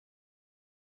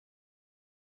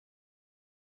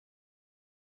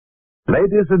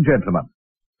Ladies and gentlemen,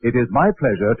 it is my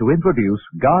pleasure to introduce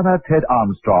Garner Ted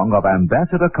Armstrong of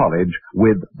Ambassador College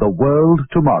with The World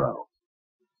Tomorrow.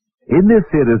 In this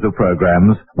series of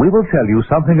programs, we will tell you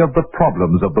something of the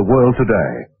problems of the world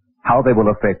today, how they will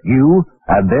affect you,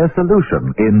 and their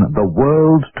solution in The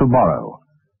World Tomorrow.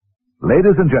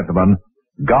 Ladies and gentlemen,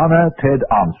 Garner Ted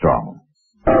Armstrong.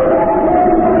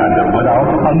 And there went out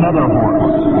another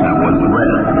horse that was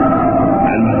red,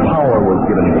 and power was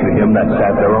given to him that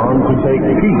sat thereon to take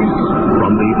peace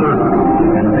from the earth,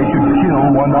 and they should kill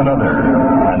one another.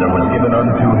 And there was given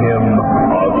unto him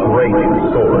a great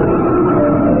sword.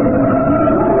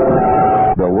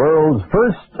 The world's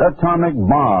first atomic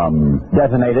bomb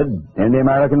detonated in the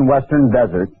American Western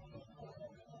Desert.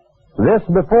 This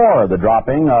before the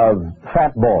dropping of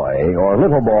Fat Boy or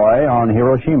Little Boy on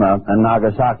Hiroshima and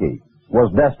Nagasaki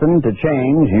was destined to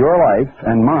change your life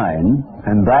and mine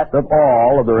and that of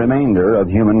all of the remainder of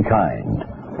humankind.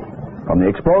 From the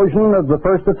explosion of the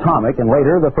first atomic and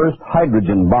later the first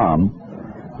hydrogen bomb,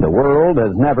 the world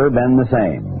has never been the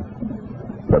same.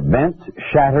 The bent,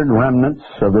 shattered remnants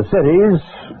of the cities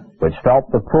which felt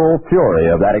the full fury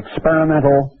of that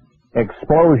experimental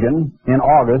explosion in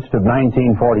August of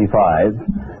 1945,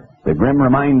 the grim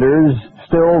reminders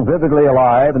still vividly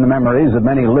alive in the memories of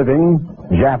many living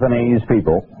Japanese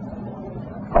people,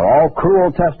 are all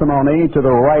cruel testimony to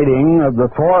the writing of the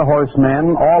four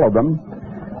horsemen, all of them,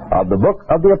 of the book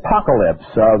of the apocalypse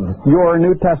of your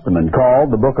New Testament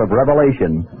called the book of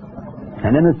Revelation.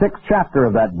 And in the 6th chapter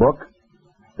of that book,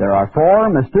 there are four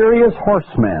mysterious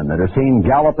horsemen that are seen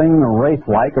galloping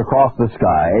wraith-like across the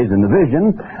skies in the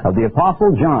vision of the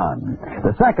Apostle John.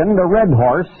 The second, a red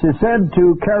horse, is said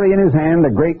to carry in his hand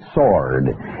a great sword.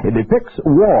 It depicts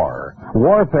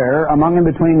warfare among and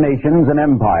between nations and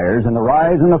empires, and the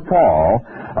rise and the fall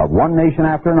of one nation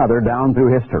after another down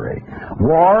through history.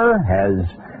 War has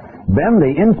been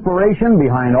the inspiration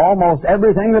behind almost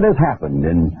everything that has happened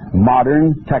in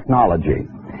modern technology.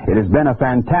 It has been a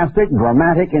fantastic,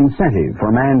 dramatic incentive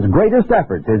for man's greatest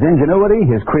efforts, his ingenuity,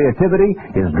 his creativity,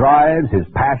 his drives, his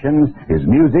passions, his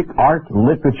music, art,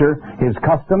 literature, his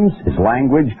customs, his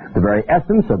language, the very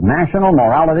essence of national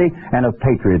morality and of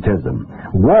patriotism.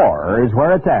 War is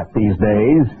where it's at these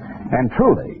days, and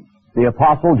truly, the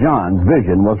Apostle John's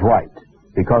vision was right,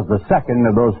 because the second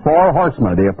of those four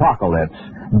horsemen of the apocalypse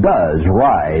does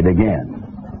ride again.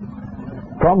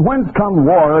 From whence come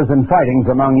wars and fightings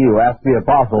among you? Asked the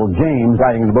Apostle James,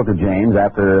 writing in the book of James,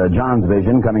 after John's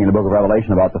vision, coming in the book of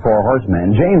Revelation about the four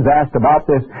horsemen. James asked about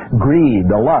this greed,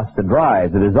 the lust, the drives,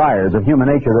 the desires of human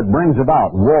nature that brings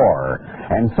about war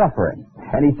and suffering.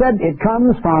 And he said it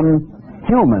comes from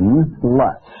human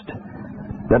lust.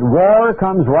 That war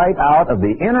comes right out of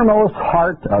the innermost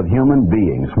heart of human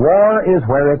beings. War is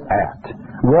where it's at.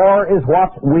 War is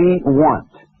what we want.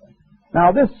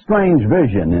 Now, this strange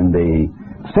vision in the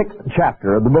 6th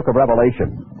chapter of the book of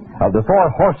Revelation of the four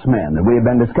horsemen that we have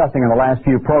been discussing in the last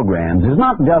few programs is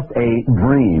not just a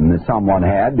dream that someone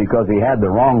had because he had the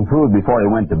wrong food before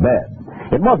he went to bed.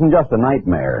 It wasn't just a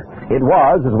nightmare. It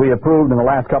was, as we have proved in the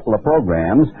last couple of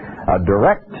programs, a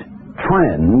direct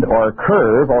trend or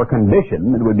curve or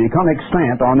condition that would become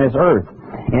extant on this earth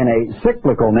in a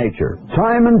cyclical nature.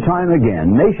 Time and time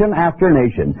again, nation after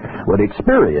nation would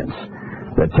experience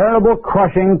the terrible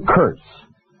crushing curse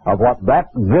of what that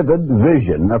vivid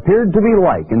vision appeared to be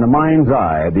like in the mind's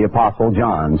eye of the Apostle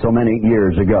John so many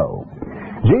years ago.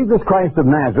 Jesus Christ of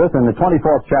Nazareth in the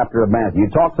 24th chapter of Matthew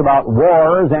talks about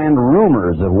wars and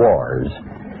rumors of wars.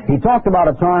 He talked about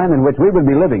a time in which we would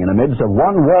be living in the midst of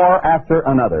one war after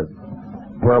another,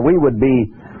 where we would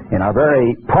be in our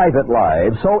very private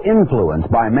lives so influenced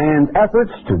by man's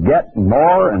efforts to get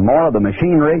more and more of the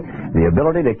machinery, the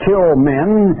ability to kill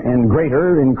men in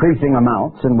greater increasing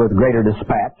amounts and with greater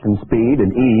dispatch and speed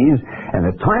and ease, and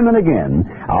that time and again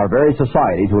our very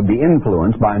societies would be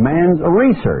influenced by man's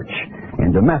research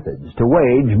into methods to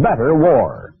wage better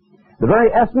war. The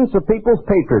very essence of people's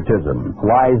patriotism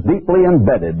lies deeply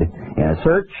embedded in a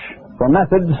search for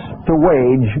methods to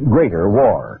wage greater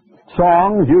war.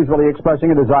 Songs usually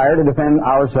expressing a desire to defend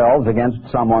ourselves against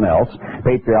someone else,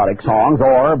 patriotic songs,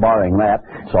 or, barring that,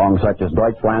 songs such as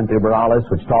Deutschland über alles,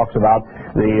 which talks about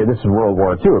this is World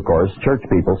War II, of course. Church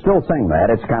people still sing that.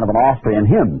 It's kind of an Austrian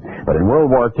hymn. But in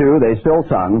World War II, they still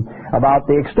sung about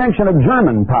the extension of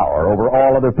German power over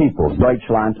all other peoples,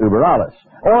 Deutschland über alles.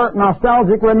 Or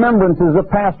nostalgic remembrances of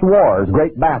past wars,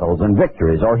 great battles and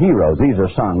victories, or heroes. These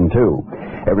are sung, too.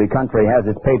 Every country has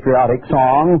its patriotic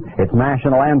song, its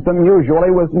national anthem,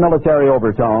 usually with military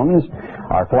overtones.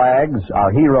 Our flags,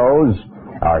 our heroes,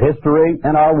 Our history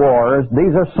and our wars,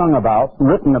 these are sung about,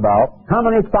 written about. How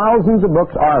many thousands of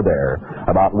books are there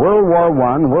about World War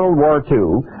I, World War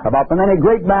II, about the many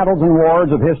great battles and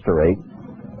wars of history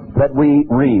that we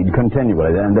read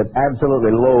continually and that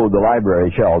absolutely load the library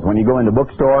shelves. When you go into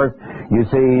bookstores, you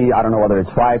see, I don't know whether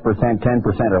it's 5%, 10%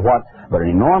 or what, but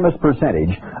an enormous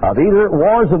percentage of either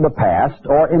wars of the past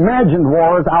or imagined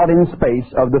wars out in space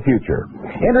of the future.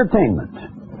 Entertainment.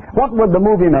 What would the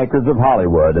movie makers of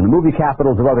Hollywood and the movie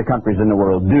capitals of other countries in the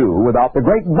world do without the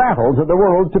great battles of the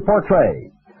world to portray?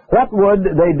 What would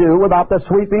they do without the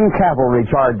sweeping cavalry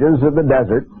charges of the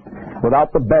desert,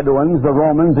 without the Bedouins, the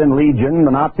Romans in legion,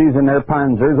 the Nazis in their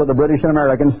panzers, or the British and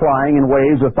Americans flying in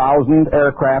waves of 1,000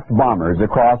 aircraft bombers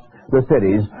across the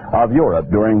cities of Europe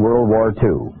during World War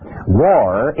II?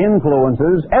 War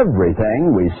influences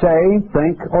everything we say,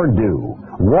 think, or do.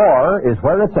 War is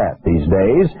where it's at these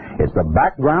days. It's the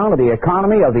background of the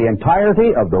economy of the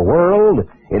entirety of the world.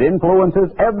 It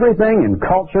influences everything in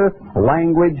culture,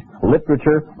 language,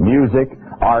 literature, music,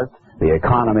 art, the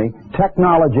economy,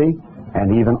 technology,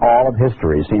 and even all of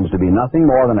history seems to be nothing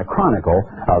more than a chronicle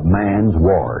of man's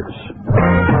wars.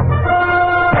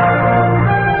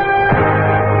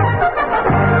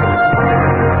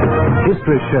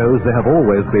 History shows there have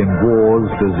always been wars,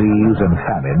 disease, and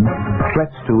famine,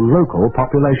 threats to local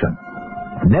population.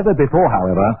 Never before,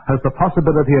 however, has the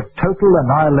possibility of total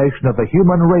annihilation of the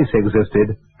human race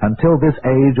existed until this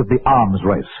age of the arms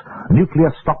race, nuclear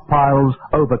stockpiles,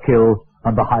 overkill,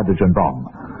 and the hydrogen bomb.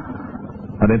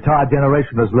 An entire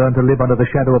generation has learned to live under the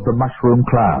shadow of the mushroom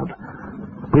cloud.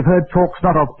 We've heard talks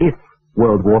not of if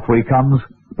World War III comes,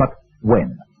 but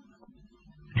when.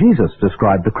 Jesus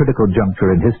described the critical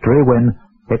juncture in history when,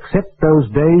 except those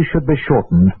days should be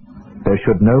shortened, there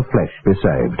should no flesh be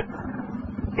saved.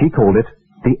 He called it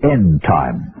the end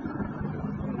time.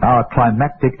 Our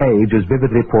climactic age is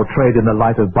vividly portrayed in the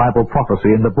light of Bible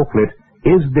prophecy in the booklet,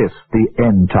 Is This the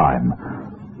End Time?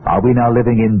 Are we now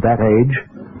living in that age?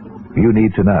 You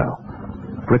need to know.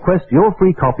 Request your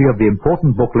free copy of the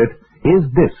important booklet, Is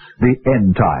This the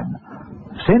End Time?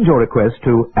 Send your request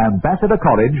to Ambassador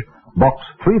College, Box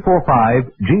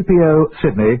 345, GPO,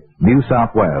 Sydney, New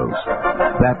South Wales.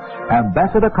 That's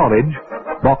Ambassador College,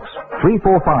 Box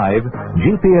 345,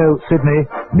 GPO, Sydney,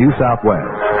 New South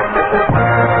Wales.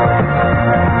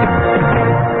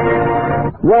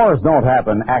 Wars don't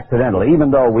happen accidentally,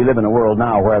 even though we live in a world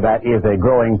now where that is a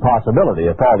growing possibility.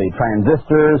 A faulty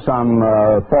transistor, some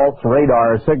false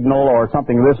radar signal, or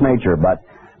something of this nature. But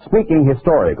speaking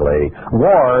historically,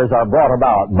 wars are brought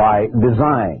about by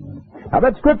design. Now,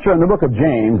 that scripture in the book of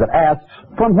James that asks,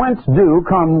 From whence do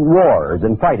come wars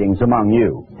and fightings among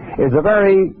you, is a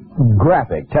very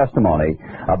graphic testimony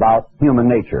about human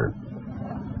nature.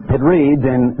 It reads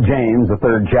in James, the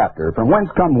 3rd chapter, From whence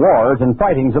come wars and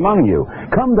fightings among you?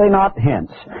 Come they not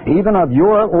hence, even of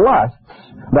your lusts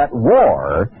that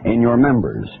war in your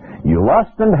members? You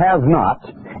lust and have not,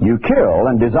 you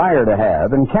kill and desire to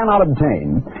have, and cannot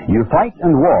obtain. You fight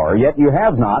and war, yet you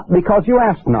have not, because you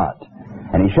ask not.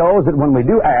 And he shows that when we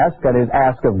do ask, that is,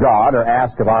 ask of God, or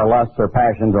ask of our lusts or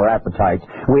passions or appetites,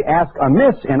 we ask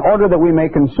amiss in order that we may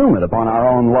consume it upon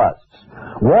our own lusts.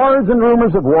 Wars and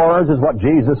rumors of wars is what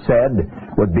Jesus said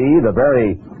would be the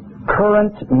very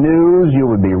current news you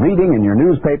would be reading in your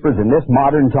newspapers in this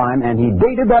modern time, and he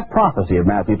dated that prophecy of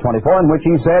Matthew 24, in which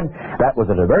he said that was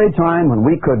at a very time when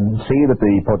we could see that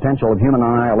the potential of human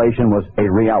annihilation was a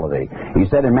reality. He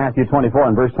said in Matthew 24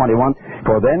 and verse 21,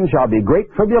 For then shall be great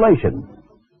tribulation,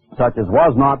 such as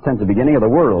was not since the beginning of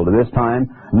the world to this time,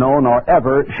 no, nor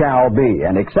ever shall be.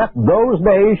 And except those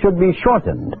days should be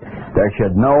shortened, there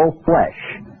should no flesh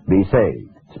be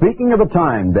saved. Speaking of a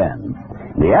time, then,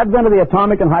 the advent of the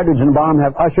atomic and hydrogen bomb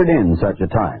have ushered in such a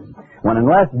time, when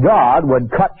unless God would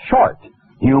cut short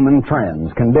human trends,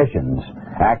 conditions,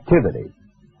 activity,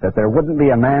 that there wouldn't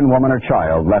be a man, woman, or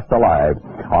child left alive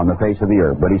on the face of the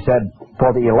earth. But he said,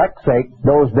 For the elect's sake,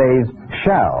 those days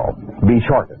shall be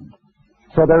shortened.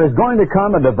 So there is going to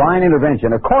come a divine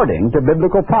intervention according to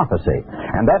biblical prophecy.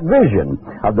 And that vision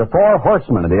of the 4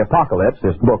 horsemen of the apocalypse,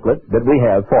 this booklet that we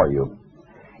have for you,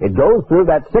 it goes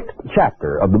through that 6th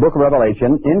chapter of the book of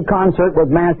Revelation in concert with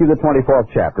Matthew the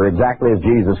 24th chapter, exactly as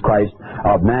Jesus Christ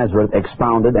of Nazareth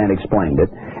expounded and explained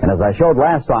it. And as I showed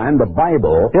last time, the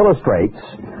Bible illustrates,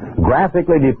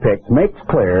 graphically depicts, makes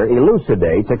clear,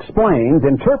 elucidates, explains,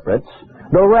 interprets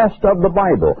the rest of the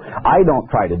Bible. I don't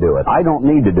try to do it. I don't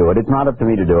need to do it. It's not up to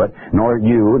me to do it, nor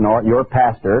you, nor your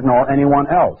pastor, nor anyone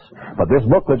else. But this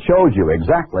booklet shows you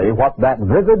exactly what that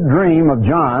vivid dream of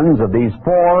John's of these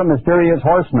 4 mysterious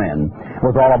horsemen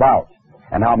was all about.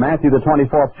 and how Matthew, the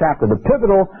 24th chapter, the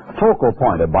pivotal focal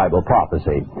point of Bible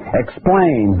prophecy,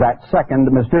 explains that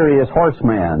second mysterious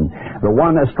horseman, the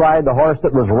one astride the horse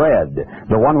that was red,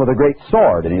 the one with a great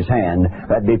sword in his hand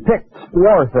that depicts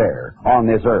warfare on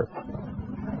this earth.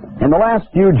 In the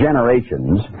last few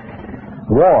generations,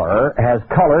 war has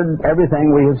colored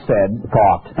everything we have said,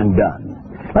 thought, and done.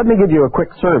 Let me give you a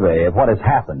quick survey of what has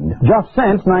happened just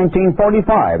since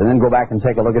 1945, and then go back and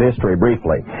take a look at history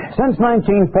briefly. Since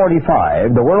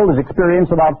 1945, the world has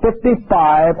experienced about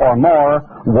 55 or more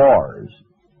wars,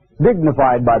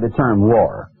 dignified by the term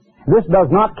war. This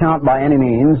does not count by any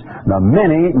means the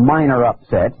many minor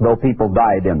upsets, though people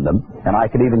died in them, and I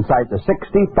could even cite the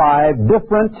 65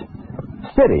 different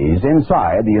cities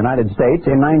inside the United States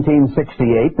in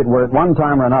 1968 that were at one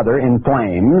time or another in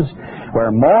flames, where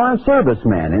more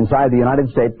servicemen inside the United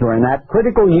States during that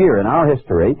critical year in our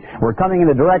history were coming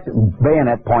into direct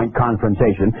bayonet point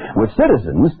confrontation with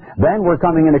citizens than were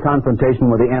coming into confrontation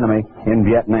with the enemy in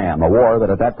Vietnam, a war that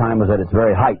at that time was at its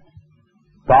very height.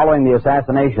 Following the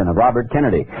assassination of Robert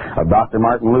Kennedy, of Dr.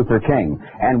 Martin Luther King,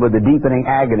 and with the deepening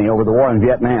agony over the war in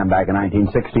Vietnam back in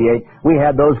 1968, we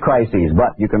had those crises,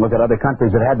 but you can look at other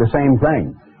countries that had the same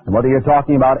thing. And whether you're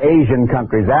talking about Asian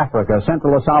countries, Africa,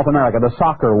 Central or South America, the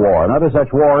soccer war, and other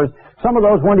such wars, some of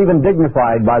those weren't even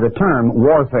dignified by the term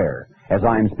warfare, as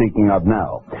I'm speaking of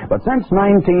now. But since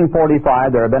 1945,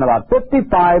 there have been about 55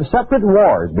 separate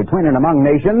wars between and among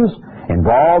nations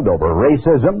involved over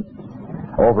racism,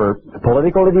 over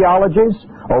political ideologies,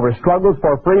 over struggles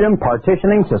for freedom,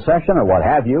 partitioning, secession, or what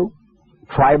have you,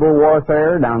 tribal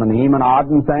warfare down in the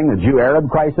Yemen-Aden thing, the Jew-Arab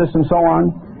crisis, and so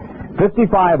on.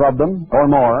 55 of them, or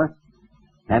more,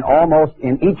 and almost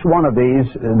in each one of these,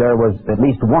 there was at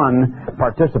least one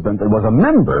participant that was a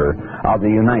member of the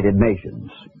United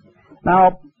Nations.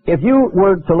 Now, if you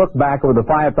were to look back over the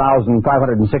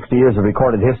 5,560 years of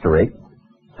recorded history,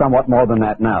 somewhat more than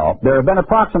that now, there have been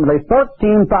approximately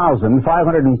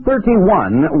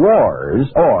 14,531 wars,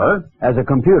 or, as a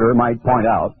computer might point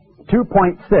out,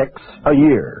 2.6 a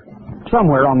year,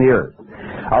 somewhere on the earth.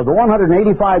 Of the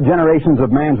 185 generations of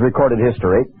man's recorded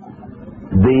history,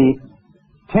 the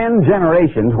 10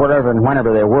 generations, wherever and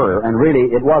whenever there were, and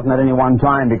really it wasn't at any one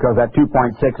time because that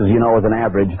 2.6, as you know, is an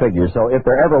average figure. So if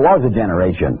there ever was a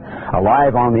generation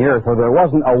alive on the earth where there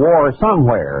wasn't a war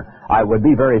somewhere, I would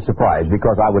be very surprised,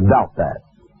 because I would doubt that.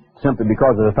 Simply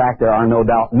because of the fact there are no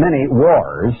doubt many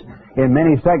wars in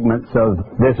many segments of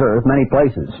this earth, many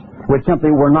places, which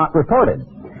simply were not reported.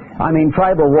 I mean,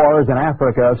 tribal wars in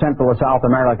Africa, Central and South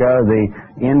America, the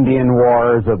Indian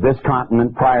wars of this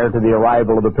continent prior to the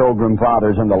arrival of the Pilgrim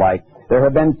Fathers and the like. There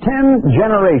have been 10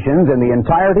 generations in the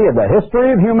entirety of the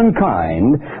history of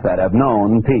humankind that have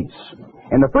known peace.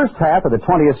 In the first half of the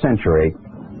 20th century,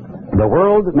 the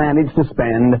world managed to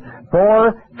spend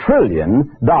 $4 trillion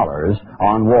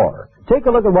on war. Take a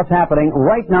look at what's happening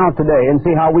right now today and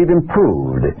see how we've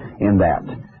improved in that.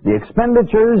 The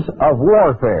expenditures of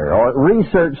warfare, or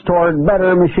research toward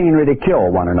better machinery to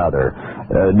kill one another,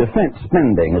 defense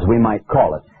spending, as we might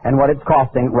call it, and what it's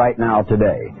costing right now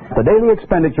today. The daily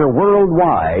expenditure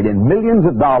worldwide in millions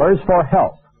of dollars for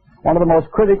health, one of the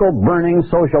most critical burning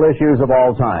social issues of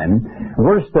all time.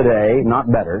 Worse today,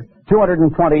 not better,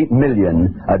 220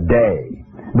 million a day.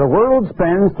 The world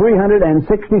spends $366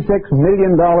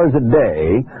 million a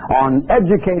day on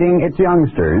educating its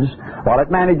youngsters, while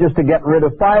it manages to get rid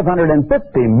of $550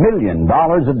 million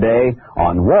a day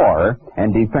on war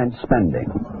and defense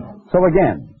spending. So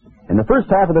again, in the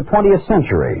first half of the 20th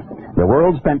century, the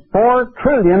world spent $4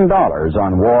 trillion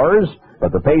on wars,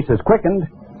 but the pace has quickened,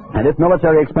 and if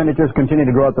military expenditures continue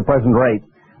to grow at the present rate,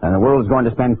 and the world is going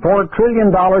to spend $4 trillion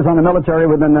on the military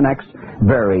within the next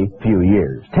very few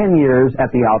years. 10 years at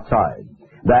the outside.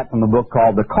 That from a book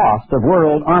called The Cost of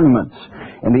World Armaments.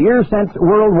 In the years since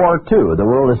World War II, the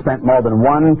world has spent more than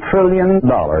 $1 trillion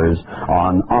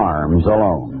on arms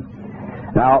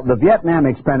alone. Now, the Vietnam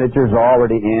expenditures are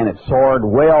already in. It's soared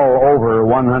well over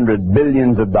 $100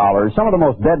 billion. Some of the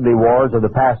most deadly wars of the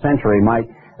past century might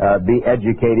be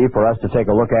educative for us to take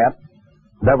a look at.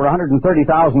 There were 130,000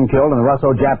 killed in the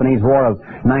Russo-Japanese War of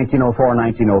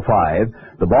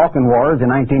 1904-1905. The Balkan Wars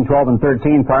in 1912 and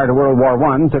 13 prior to World War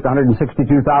I took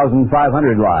 162,500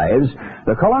 lives.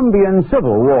 The Colombian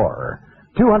Civil War,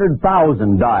 200,000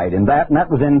 died in that, and that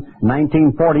was in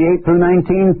 1948 through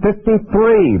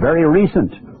 1953, very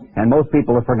recent. And most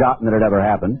people have forgotten that it ever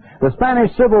happened. The Spanish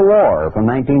Civil War from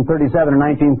 1937 to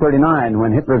 1939,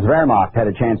 when Hitler's Wehrmacht had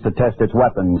a chance to test its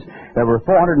weapons. There were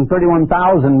 431,000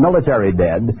 military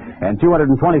dead and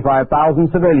 225,000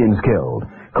 civilians killed.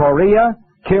 Korea,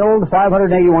 killed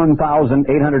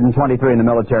 581,823 in the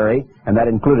military, and that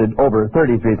included over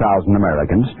 33,000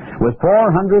 Americans, with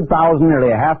 400,000,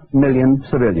 nearly a half-million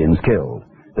civilians killed.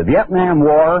 The Vietnam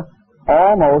War,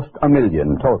 almost a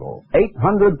million total.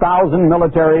 800,000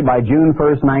 military by June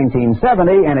 1st,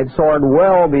 1970, and it soared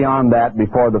well beyond that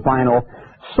before the final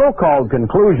so-called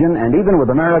conclusion, and even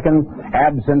with American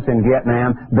absence in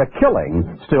Vietnam, the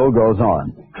killing still goes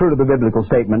on. True to the biblical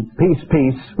statement, peace,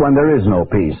 peace, when there is no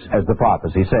peace, as the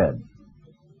prophecy said.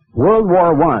 World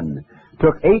War I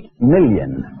took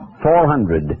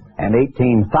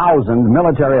 8,418,000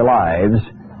 military lives,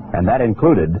 and that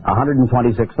included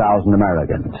 126,000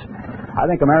 Americans. I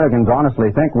think Americans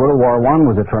honestly think World War I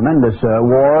was a tremendous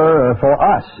war for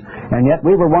us, and yet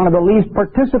we were one of the least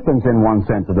participants in one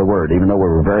sense of the word, even though we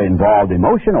were very involved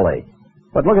emotionally.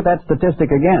 But look at that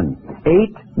statistic again.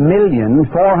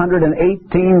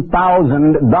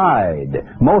 8,418,000 died,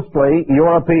 mostly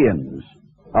Europeans.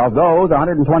 Of those,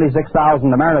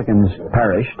 126,000 Americans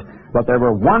perished, but there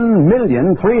were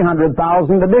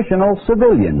 1,300,000 additional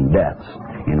civilian deaths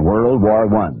in World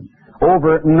War I.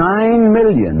 Over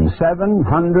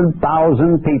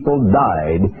 9,700,000 people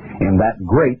died in that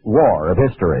great war of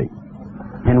history.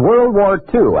 In World War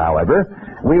II, however,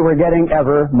 we were getting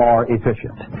ever more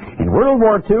efficient. In World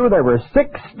War II, there were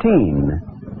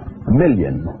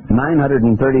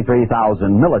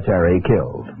 16,933,000 military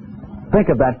killed. Think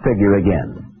of that figure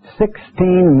again.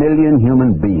 16 million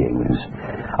human beings.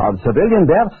 Of civilian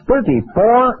deaths,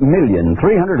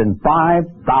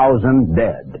 34,305,000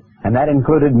 dead. And that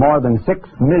included more than 6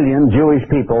 million Jewish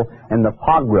people in the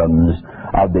pogroms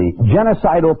of the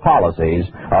genocidal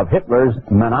policies of Hitler's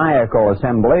maniacal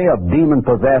assembly of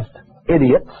demon-possessed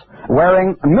idiots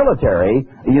wearing military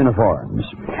uniforms.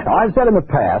 Now, I've said in the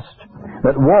past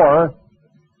that war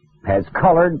has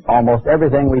colored almost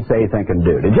everything we say, think, and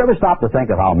do. Did you ever stop to think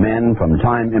of how men from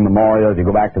time immemorial, if you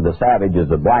go back to the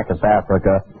savages of Blackest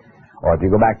Africa, or if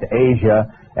you go back to Asia,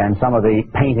 and some of the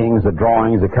paintings, the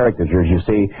drawings, the caricatures you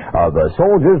see of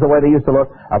soldiers, the way they used to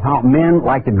look, of how men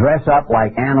like to dress up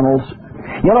like animals.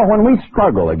 You know, when we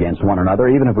struggle against one another,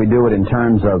 even if we do it in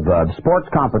terms of sports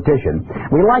competition,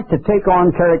 we like to take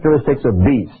on characteristics of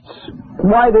beasts.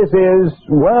 Why this is,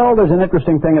 well, there's an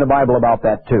interesting thing in the Bible about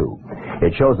that, too.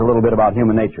 It shows a little bit about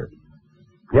human nature.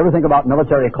 You ever think about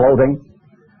military clothing?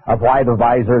 Of why the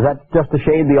visor? Is that just to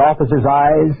shade the officer's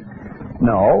eyes?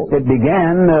 No, it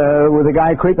began with a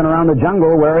guy creeping around the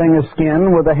jungle wearing a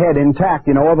skin with a head intact,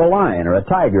 you know, of a lion or a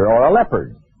tiger or a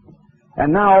leopard.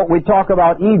 And now we talk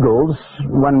about eagles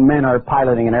when men are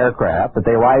piloting an aircraft, that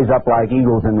they rise up like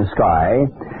eagles in the sky.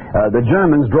 The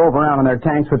Germans drove around in their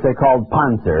tanks what they called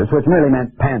panzers, which really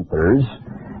meant panthers,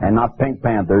 and not pink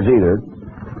panthers either.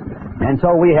 And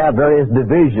so we have various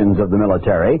divisions of the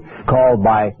military called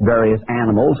by various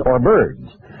animals or birds.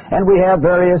 And we have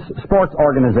various sports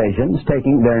organizations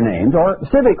taking their names, or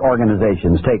civic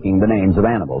organizations taking the names of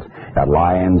animals. Got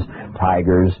lions,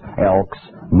 tigers, elks,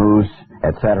 moose,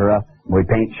 etc. We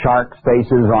paint sharks'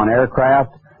 faces on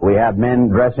aircraft. We have men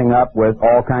dressing up with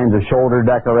all kinds of shoulder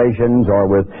decorations or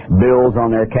with bills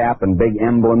on their cap and big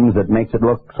emblems that makes it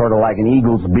look sort of like an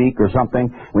eagle's beak or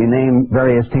something. We name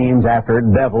various teams after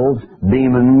devils,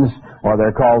 demons, or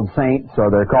they're called saints, or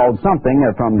they're called something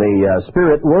from the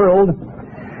spirit world.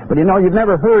 But you know, you've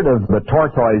never heard of the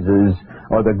tortoises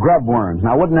or the grubworms.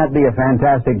 Now, wouldn't that be a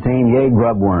fantastic team? Yay,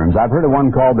 grubworms. I've heard of one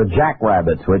called the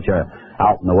jackrabbits, which are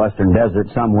out in the western desert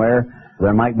somewhere.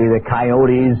 There might be the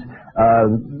coyotes.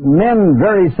 Men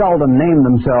very seldom name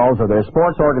themselves or their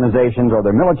sports organizations or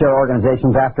their military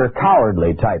organizations after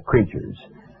cowardly type creatures.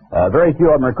 Very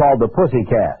few of them are called the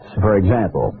pussycats, for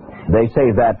example. They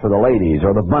save that for the ladies,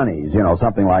 or the bunnies, you know,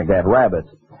 something like that, rabbits.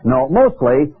 No,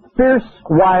 mostly fierce,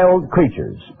 wild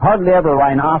creatures. Hardly ever a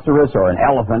rhinoceros or an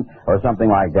elephant or something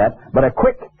like that, but a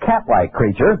quick cat-like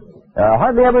creature.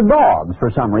 Hardly ever dogs for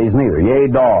some reason either. Yay,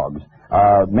 dogs.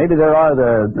 Maybe there are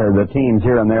the teams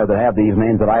here and there that have these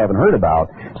names that I haven't heard about,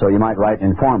 so you might write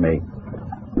and inform me.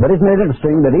 But isn't it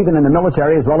interesting that even in the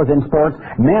military as well as in sports,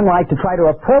 men like to try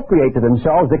to appropriate to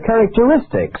themselves the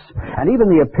characteristics and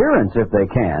even the appearance, if they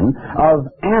can,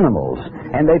 of animals.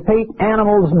 And they paint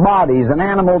animals' bodies and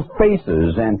animals'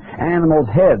 faces and animals'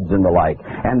 heads and the like.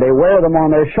 And they wear them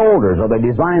on their shoulders, or they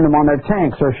design them on their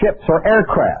tanks or ships or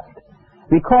aircraft.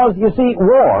 Because, you see,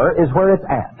 war is where it's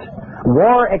at.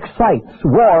 War excites.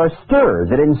 War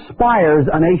stirs. It inspires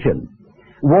a nation.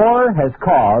 War has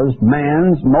caused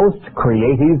man's most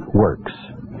creative works.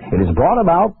 It has brought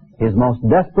about his most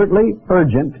desperately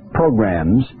urgent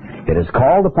programs. It has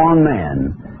called upon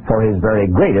man for his very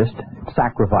greatest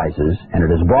sacrifices, and it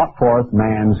has brought forth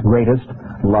man's greatest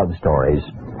love stories.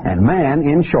 And man,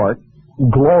 in short,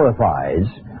 glorifies,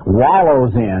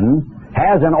 wallows in,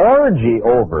 has an orgy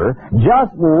over,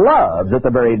 just loves at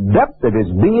the very depth of his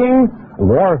being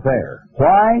warfare.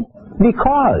 Why?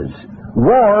 Because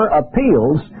war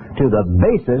appeals to the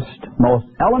basest, most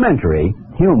elementary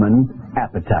human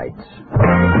appetites.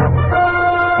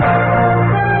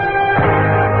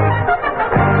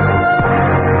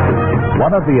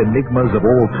 One of the enigmas of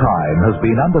all time has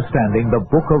been understanding the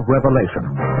Book of Revelation.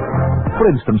 For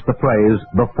instance, the phrase,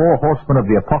 "the four horsemen of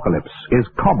the apocalypse," is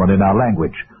common in our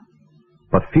language.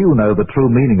 But few know the true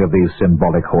meaning of these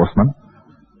symbolic horsemen.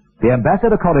 The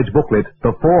Ambassador College booklet,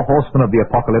 "The Four Horsemen of the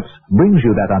Apocalypse," brings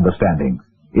you that understanding,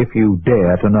 if you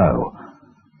dare to know.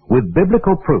 With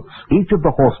biblical proofs, each of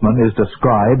the horsemen is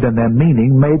described and their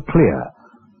meaning made clear.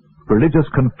 Religious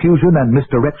confusion and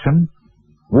misdirection,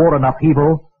 war and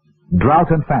upheaval,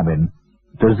 drought and famine,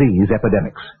 disease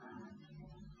epidemics.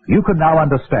 You can now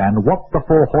understand what the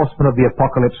four horsemen of the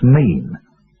apocalypse mean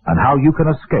and how you can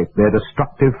escape their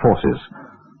destructive forces.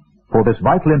 For this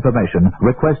vital information,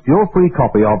 request your free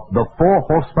copy of The Four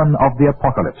Horsemen of the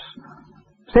Apocalypse.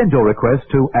 Send your request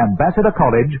to Ambassador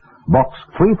College, Box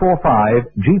 345,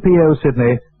 GPO,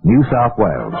 Sydney, New South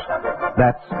Wales.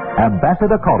 That's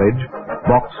Ambassador College,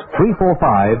 Box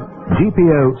 345,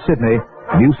 GPO, Sydney,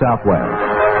 New South Wales.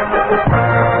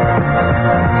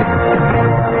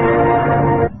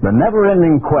 The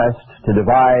never-ending quest to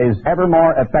devise ever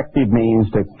more effective means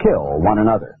to kill one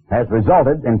another has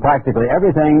resulted in practically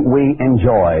everything we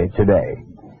enjoy today.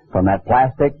 From that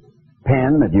plastic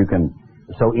pen that you can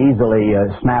so easily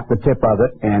snap the tip of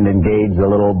it and engage the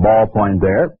little ballpoint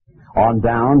there, on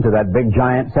down to that big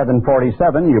giant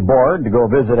 747 you board to go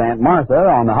visit Aunt Martha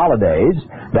on the holidays,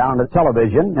 down to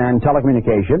television and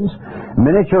telecommunications,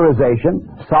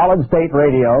 miniaturization, solid-state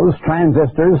radios,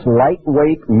 transistors,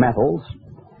 lightweight metals,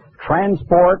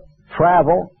 transport,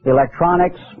 travel,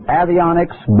 electronics,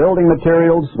 avionics, building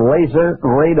materials, laser,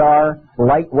 radar,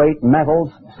 lightweight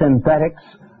metals, synthetics,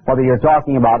 whether you're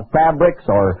talking about fabrics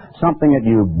or something that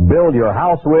you build your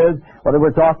house with, whether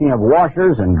we're talking of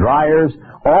washers and dryers,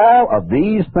 all of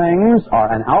these things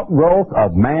are an outgrowth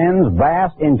of man's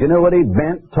vast ingenuity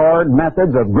bent toward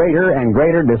methods of greater and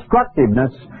greater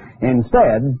destructiveness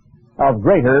instead of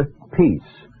greater peace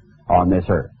on this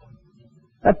earth.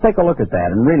 Let's take a look at that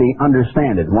and really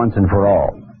understand it once and for all.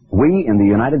 We in the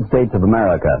United States of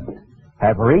America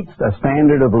have reached a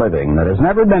standard of living that has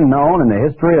never been known in the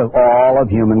history of all of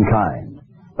humankind.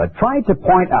 But try to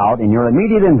point out in your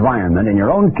immediate environment, in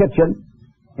your own kitchen,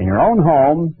 in your own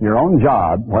home, your own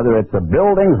job, whether it's the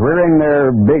buildings rearing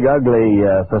their big ugly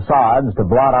facades to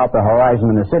blot out the horizon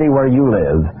in the city where you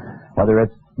live, whether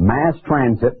it's mass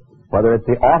transit, whether it's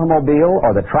the automobile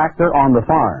or the tractor on the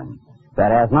farm,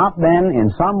 that has not been in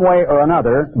some way or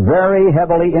another very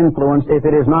heavily influenced, if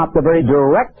it is not the very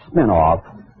direct spin-off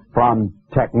from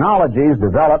technologies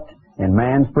developed in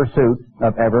man's pursuit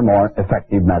of ever more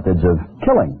effective methods of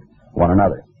killing one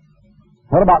another.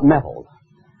 What about metals?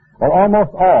 Well,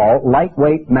 almost all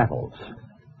lightweight metals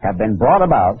have been brought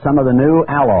about, some of the new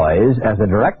alloys, as a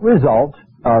direct result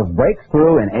of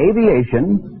breakthrough in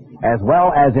aviation as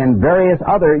well as in various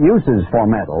other uses for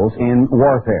metals in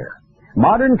warfare.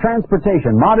 Modern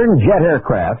transportation, modern jet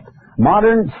aircraft,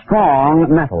 modern strong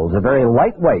metals, are very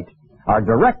lightweight, are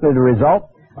directly the result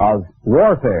of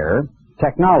warfare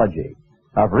technology,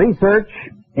 of research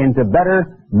into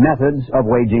better methods of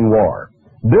waging war.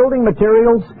 Building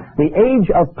materials, the age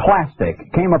of plastic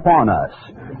came upon us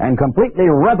and completely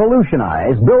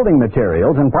revolutionized building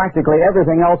materials and practically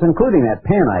everything else, including that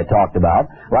pen I talked about,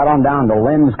 right on down to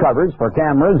lens covers for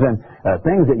cameras and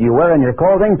things that you wear in your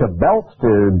clothing, to belts,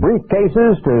 to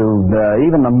briefcases, to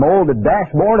even the molded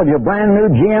dashboard of your brand new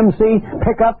GMC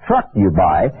pickup truck you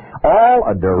buy, all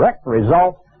a direct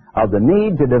result of the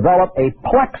need to develop a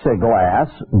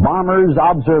plexiglass bomber's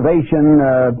observation,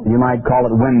 you might call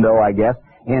it window, I guess,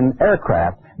 in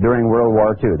aircraft during World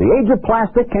War II. The age of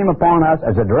plastic came upon us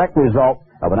as a direct result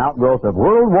of an outgrowth of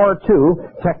World War II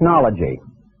technology.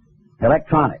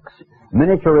 Electronics,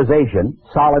 miniaturization,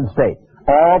 solid state,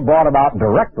 all brought about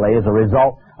directly as a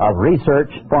result of research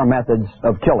for methods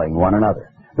of killing one another.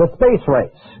 The space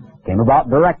race came about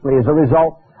directly as a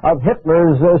result of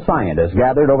Hitler's scientists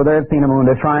gathered over there at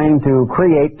Peenemünde trying to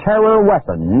create terror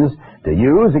weapons to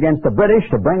use against the British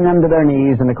to bring them to their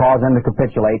knees and to cause them to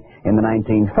capitulate in the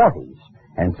 1940s.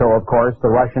 And so, of course, the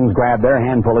Russians grabbed their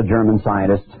handful of German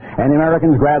scientists, and the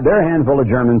Americans grabbed their handful of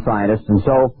German scientists, and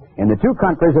so in the two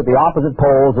countries at the opposite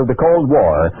poles of the Cold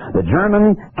War, the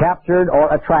German captured or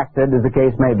attracted, as the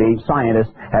case may be,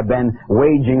 scientists have been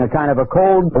waging a kind of a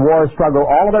Cold War struggle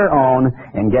all of their own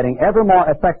and getting ever more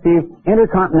effective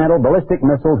intercontinental ballistic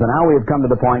missiles, and now we have come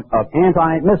to the point of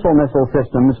missile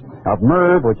systems of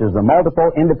MIRV, which is the multiple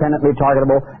independently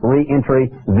targetable re-entry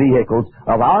vehicles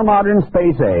of our modern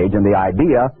space age, and the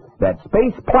idea that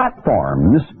space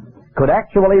platforms could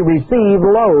actually receive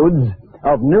loads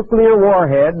of nuclear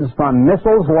warheads from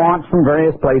missiles launched from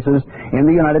various places in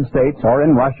the United States or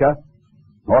in Russia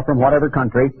or from whatever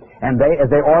country, and they, as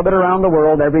they orbit around the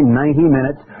world every 90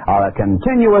 minutes, are a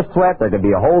continuous threat. There could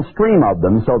be a whole stream of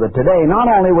them, so that today not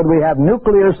only would we have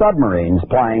nuclear submarines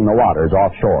plying the waters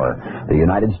offshore the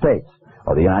United States,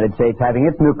 or the United States having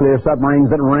its nuclear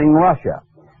submarines that ring Russia,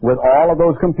 with all of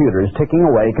those computers ticking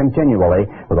away continually,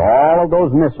 with all of those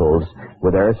missiles,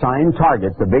 with their assigned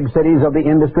targets, the big cities of the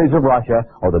industries of Russia,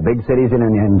 or the big cities in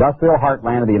the industrial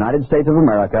heartland of the United States of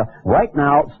America, right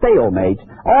now, stalemate,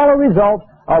 all a result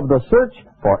of the search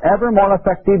for ever more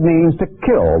effective means to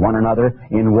kill one another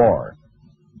in war.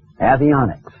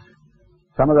 Avionics.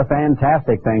 Some of the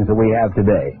fantastic things that we have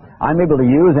today. I'm able to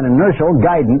use an inertial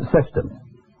guidance system.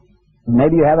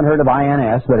 Maybe you haven't heard of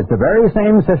INS, but it's the very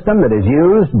same system that is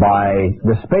used by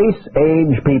the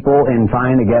space-age people in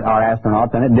trying to get our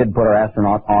astronauts, and it did put our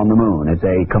astronauts on the moon. It's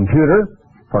a computer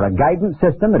for a guidance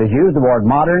system that is used aboard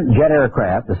modern jet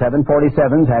aircraft. The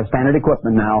 747s have standard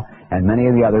equipment now, and many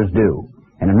of the others do.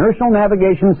 An inertial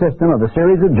navigation system of a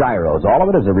series of gyros, all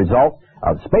of it as a result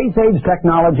of space-age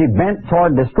technology bent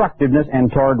toward destructiveness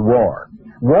and toward war.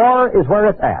 War is where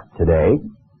it's at today.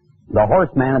 The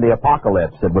horseman of the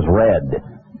apocalypse that was red,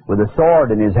 with a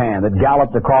sword in his hand that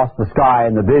galloped across the sky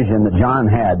in the vision that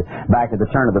John had back at the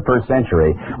turn of the first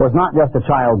century, was not just a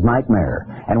child's nightmare.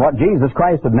 And what Jesus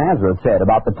Christ of Nazareth said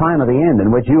about the time of the end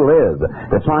in which you live,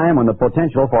 the time when the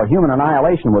potential for human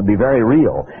annihilation would be very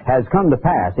real, has come to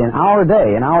pass in our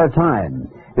day, in our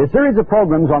time. This series of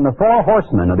programs on the four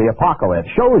horsemen of the apocalypse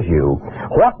shows you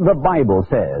what the Bible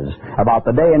says about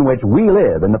the day in which we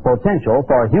live and the potential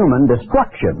for human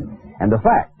destruction, and the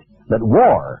fact that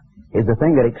war is the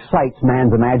thing that excites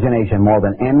man's imagination more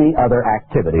than any other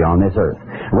activity on this earth.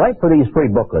 Write for these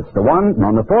free booklets. The one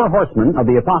on the four horsemen of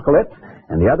the apocalypse,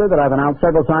 and the other that I've announced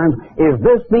several times, Is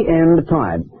This the End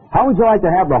Time? How would you like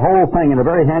to have the whole thing in a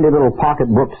very handy little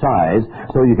pocketbook size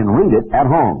so you can read it at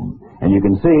home? And you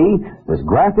can see this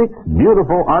graphic,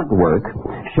 beautiful artwork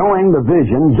showing the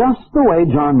vision just the way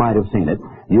John might have seen it.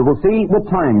 You will see the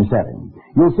time setting.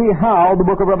 You'll see how the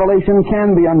book of Revelation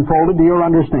can be unfolded to your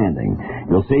understanding.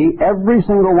 You'll see every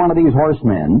single one of these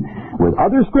horsemen with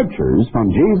other scriptures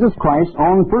from Jesus Christ's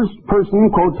own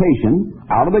first-person quotation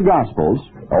out of the Gospels,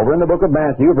 over in the book of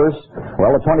Matthew, the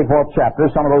 24th chapter,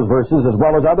 some of those verses, as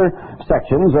well as other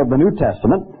sections of the New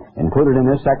Testament, included in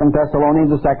this 2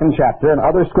 Thessalonians, the 2nd chapter, and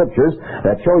other scriptures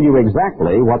that show you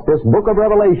exactly what this book of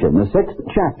Revelation, the 6th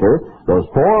chapter, those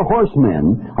four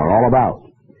horsemen, are all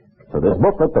about. So this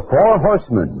booklet, The Four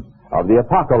Horsemen of the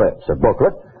Apocalypse, a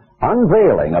booklet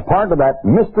unveiling a part of that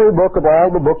mystery book of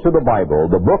all the books of the Bible,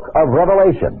 the book of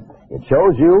Revelation. It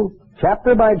shows you,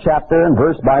 chapter by chapter and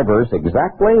verse by verse,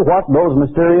 exactly what those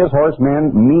mysterious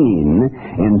horsemen mean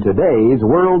in today's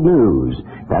world news.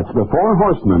 That's the Four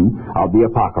Horsemen of the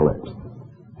Apocalypse.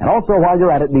 And also, while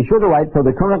you're at it, be sure to write for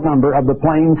the current number of the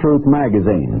Plain Truth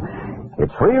magazine.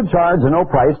 It's free of charge and no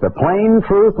price, the Plain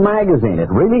Truth magazine.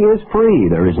 It really is free.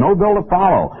 There is no bill to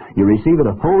follow. You receive it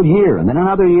a full year, and then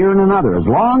another year and another, as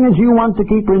long as you want to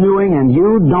keep renewing, and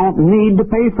you don't need to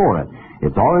pay for it.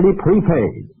 It's already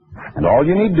prepaid. And all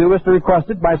you need to do is to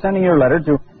request it by sending your letter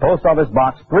to Post Office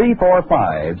Box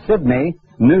 345, Sydney,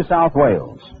 New South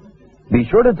Wales. Be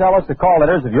sure to tell us the call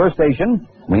letters of your station.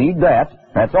 We need that.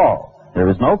 That's all. There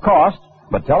is no cost.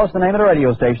 But tell us the name of the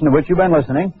radio station to which you've been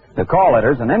listening, the call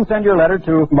letters, and then send your letter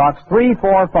to Box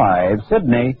 345,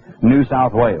 Sydney, New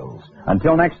South Wales.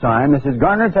 Until next time, this is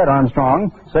Garner, Ted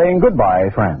Armstrong, saying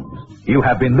goodbye, friends. You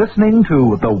have been listening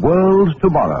to The World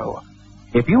Tomorrow.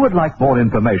 If you would like more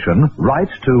information, write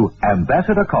to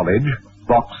Ambassador College,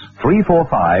 Box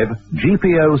 345,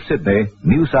 GPO, Sydney,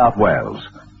 New South Wales.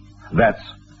 That's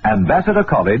Ambassador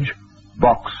College,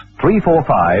 Box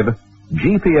 345,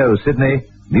 GPO, Sydney,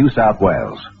 New South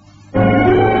Wales.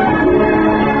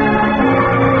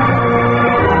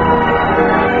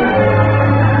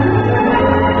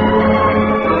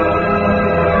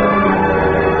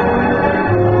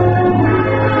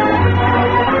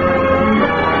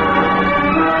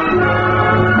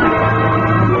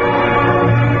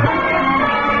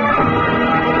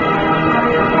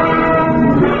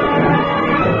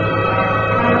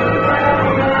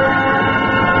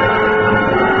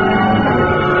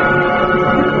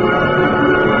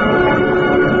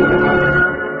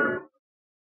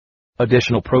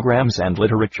 Additional programs and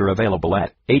literature available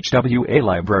at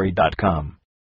hwalibrary.com.